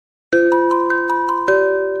Hello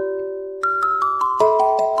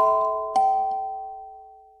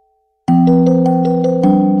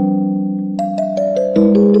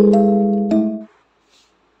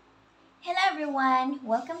everyone,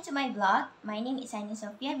 welcome to my vlog. My name is Aini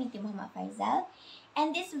Sofia binti Muhammad Faizal,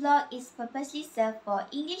 and this vlog is purposely served for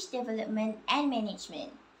English development and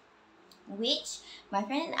management, which my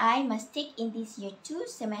friend and I must take in this year 2,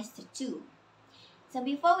 semester 2. So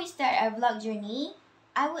before we start our vlog journey,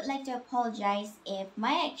 I would like to apologize if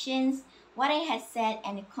my actions, what I had said,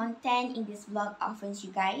 and the content in this vlog offends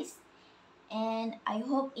you guys. And I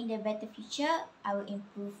hope in the better future, I will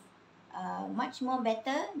improve much more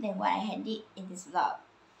better than what I had did in this vlog.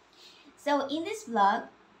 So in this vlog,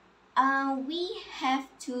 we have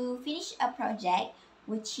to finish a project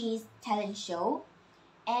which is talent show,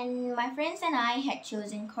 and my friends and I had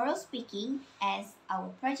chosen choral speaking as our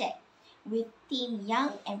project with theme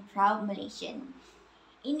Young and Proud Malaysian.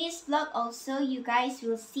 In this vlog also, you guys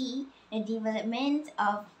will see the development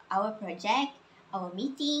of our project, our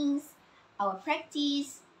meetings, our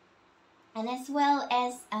practice, and as well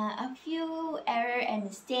as a few error and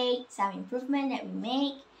mistakes, some improvement that we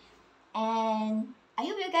make. And I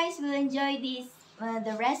hope you guys will enjoy this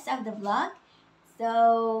the rest of the vlog.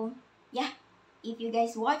 So yeah, if you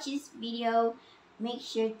guys watch this video, make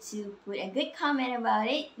sure to put a good comment about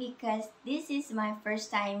it, because this is my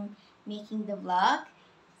first time making the vlog.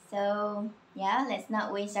 So yeah, let's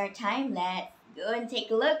not waste our time. Let's go and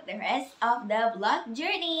take a look the rest of the vlog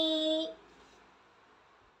journey.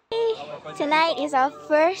 Tonight is our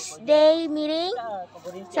first day meeting,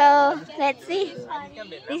 so let's see.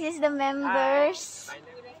 This is the members.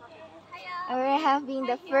 We're having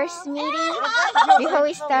the first meeting before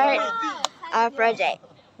we start our project.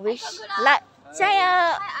 Wish luck,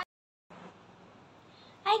 saya!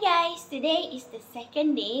 Hi guys, today is the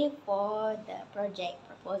second day for the project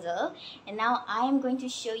proposal, and now I am going to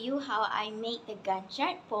show you how I make the Gantt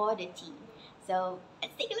chart for the team. So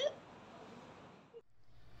let's take a look.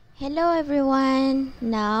 Hello everyone,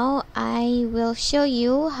 now I will show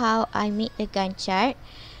you how I make the Gantt chart.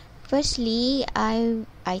 Firstly, I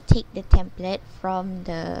take the template from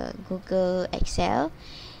the Google Excel,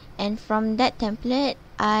 and from that template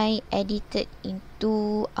I edited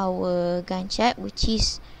into our Gantt chart, which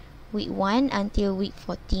is week 1 until week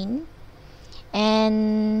 14,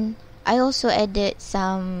 and I also added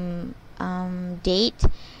some date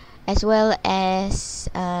as well as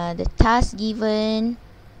the task given,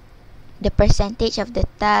 the percentage of the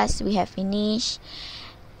task we have finished,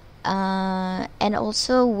 and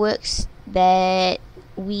also works that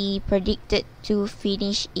we predicted to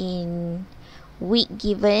finish in week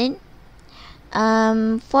given.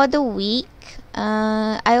 For the week,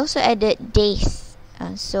 I also added days,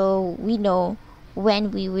 so we know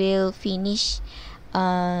when we will finish,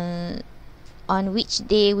 on which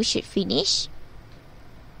day we should finish.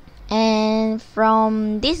 And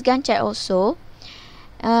from this Gantt chart also,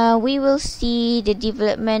 we will see the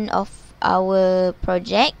development of our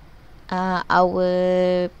project,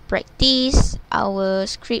 our practice, our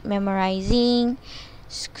script memorizing,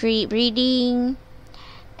 script reading,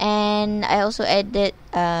 and I also added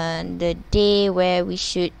the day where we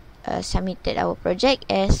should submitted our project,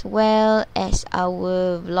 as well as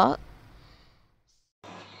our vlog.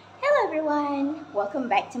 Hello everyone, welcome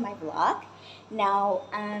back to my vlog. Now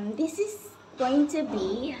this is going to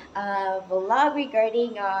be a vlog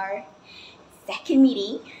regarding our second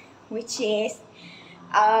meeting, which is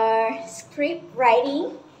our script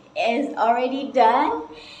writing is already done,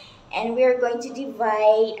 and we're going to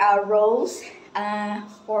divide our roles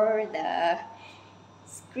for the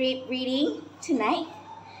script reading tonight.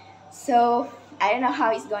 So I don't know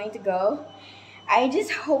how it's going to go. I just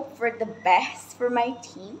hope for the best for my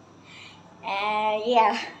team, and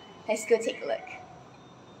yeah, let's go take a look.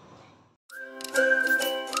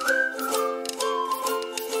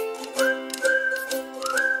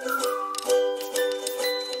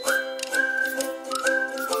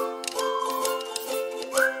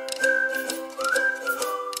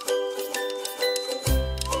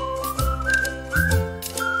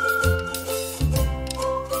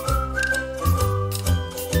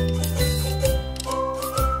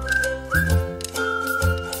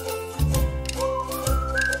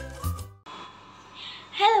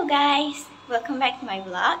 Hello guys, welcome back to my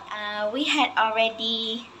vlog. We had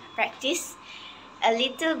already practiced a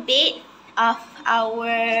little bit of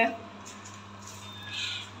our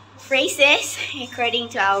phrases according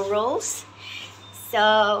to our roles.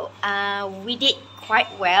 So we did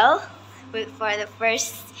quite well for the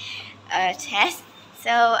first test.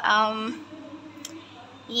 So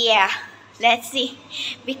yeah, let's see.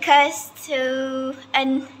 Because to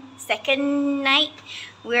second night,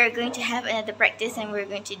 we're going to have another practice and we're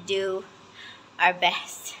going to do our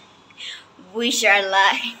best. Wish our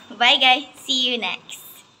luck. Bye guys, see you next.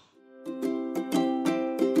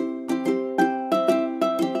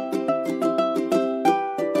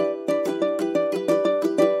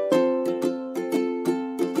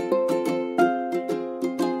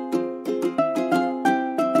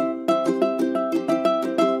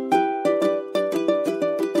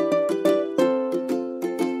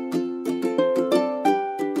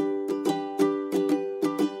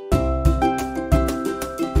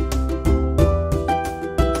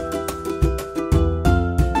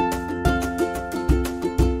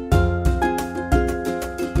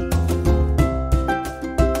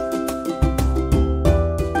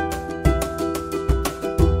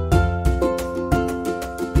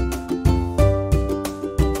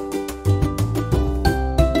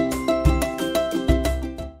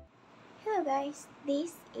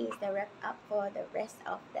 This is the wrap up for the rest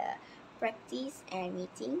of the practice and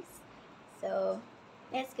meetings. So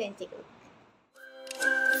let's go and take a look.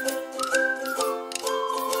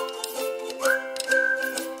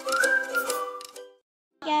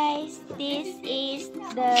 Guys, this is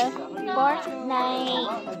the fourth night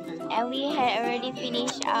and we had already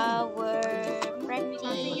finished our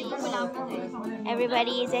practice.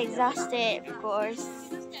 Everybody is exhausted, of course.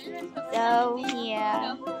 So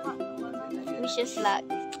yeah, wish us luck.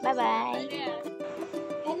 Bye bye.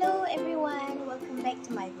 Hello everyone, welcome back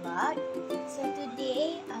to my vlog. So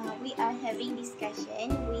today we are having discussion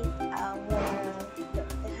with our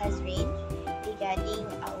Dr. Hazrin regarding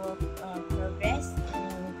our progress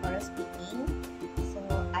in choral speaking. So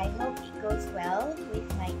I hope it goes well with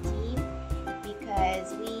my team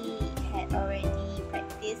because we had already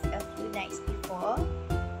practiced a few nights before,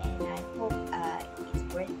 and I hope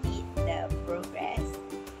it's worth it, the progress.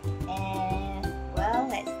 And well,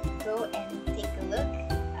 let's go and take a look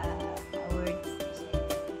at our discussion.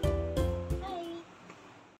 Bye.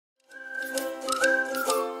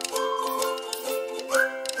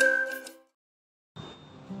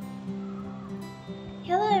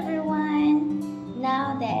 Hello everyone.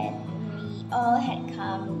 Now that we all had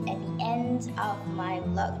come at the end of my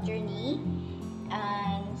vlog journey,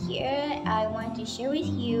 and here I want to share with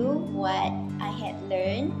you what I had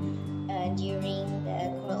learned during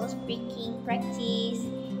the choral speaking practice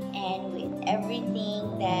and with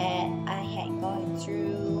everything that I had gone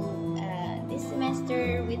through this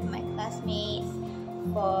semester with my classmates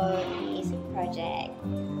for this project.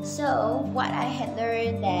 So what I had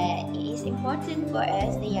learned that it is important for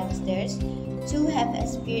us, the youngsters, to have a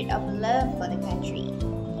spirit of love for the country.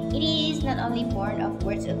 It is not only born of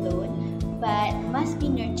words alone, but must be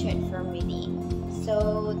nurtured from within,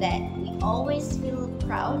 so that we always feel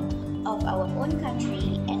proud of our own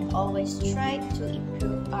country and always try to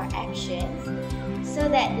improve our actions so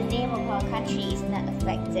that the name of our country is not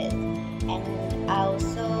affected, and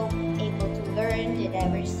also able to learn the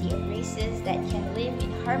diversity of races that can live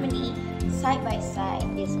in harmony side by side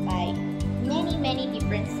despite many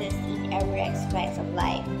differences in every aspect of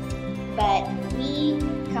life, but we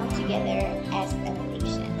come together as a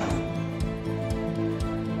nation.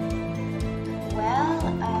 Well,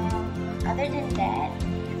 other than that,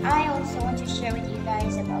 I also want to share with you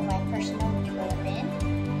guys about my personal development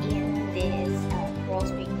in this choral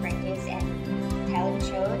speaking practice and talent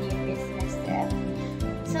show during this semester.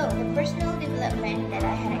 So the personal development that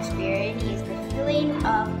I had experienced is the feeling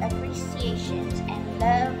of appreciation and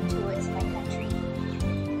love towards my country.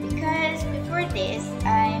 Because before this,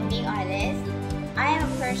 I'm being honest, I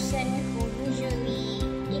am a person who usually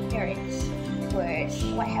ignorant towards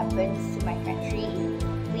what happens to my country.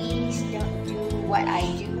 Please don't do what I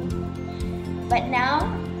do. But now,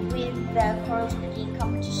 with the choral speaking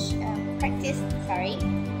competition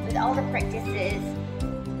with all the practices,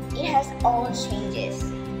 it has all changes,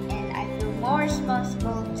 and I feel more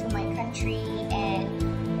responsible to my country,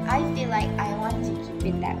 and I feel like I want to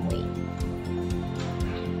keep it that way.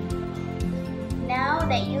 Now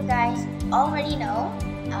that you guys already know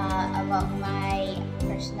about my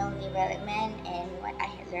personal development and what I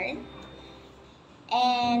have learned,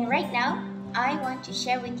 and right now, I want to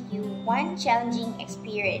share with you one challenging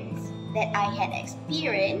experience that I had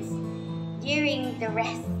experienced during the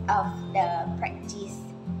rest of the practice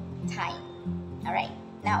time. Alright,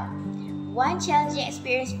 now, one challenging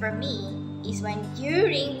experience for me is when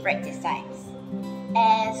during practice times,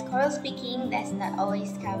 as choral speaking does not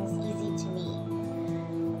always come easy to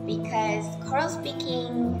me. Because choral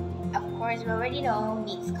speaking, of course, we already know,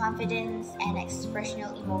 needs confidence and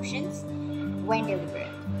expressional emotions when delivered,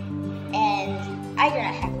 and I do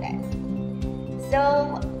not have that.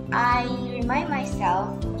 So I remind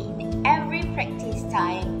myself in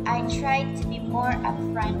time, I tried to be more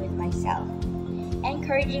upfront with myself,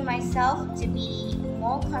 encouraging myself to be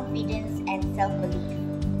more confident and self-belief.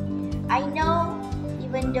 I know,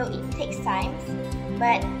 even though it takes time,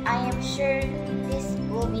 but I am sure this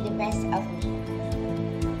will be the best of me.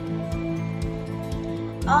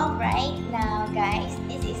 Alright, now guys,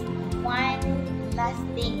 this is one last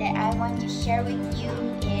thing that I want to share with you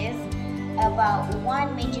is about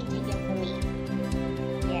one major taken for me.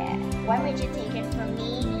 Yeah, one major taken for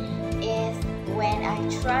me is when I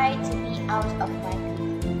try to be out of my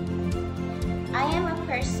cocoon. I am a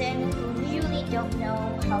person who usually don't know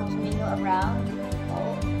how to mingle around with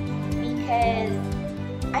people because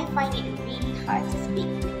I find it really hard to speak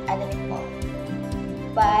with other people.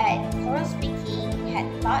 But choral speaking had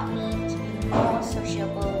taught me to be more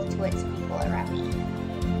sociable towards people around me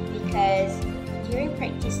because during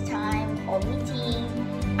practice time or meeting,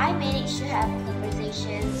 I managed to have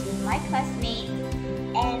conversations with my classmates,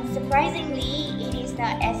 and surprisingly, it is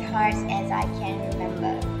not as hard as I can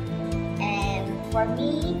remember. And for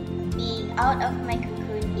me, being out of my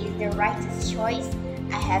cocoon is the rightest choice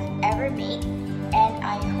I have ever made, and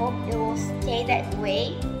I hope it will stay that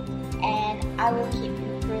way, and I will keep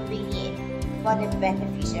improving it for the better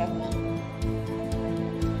future of me.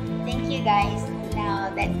 Thank you guys.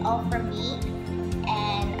 Now that's all from me,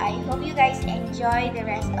 and I hope you guys enjoy the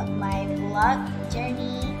rest of my vlog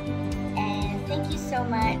journey, and thank you so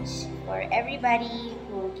much for everybody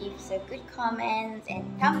who gives a good comments and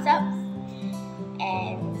thumbs up,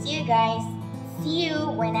 and see you guys. See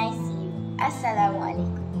you when I see you.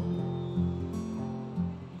 Assalamualaikum.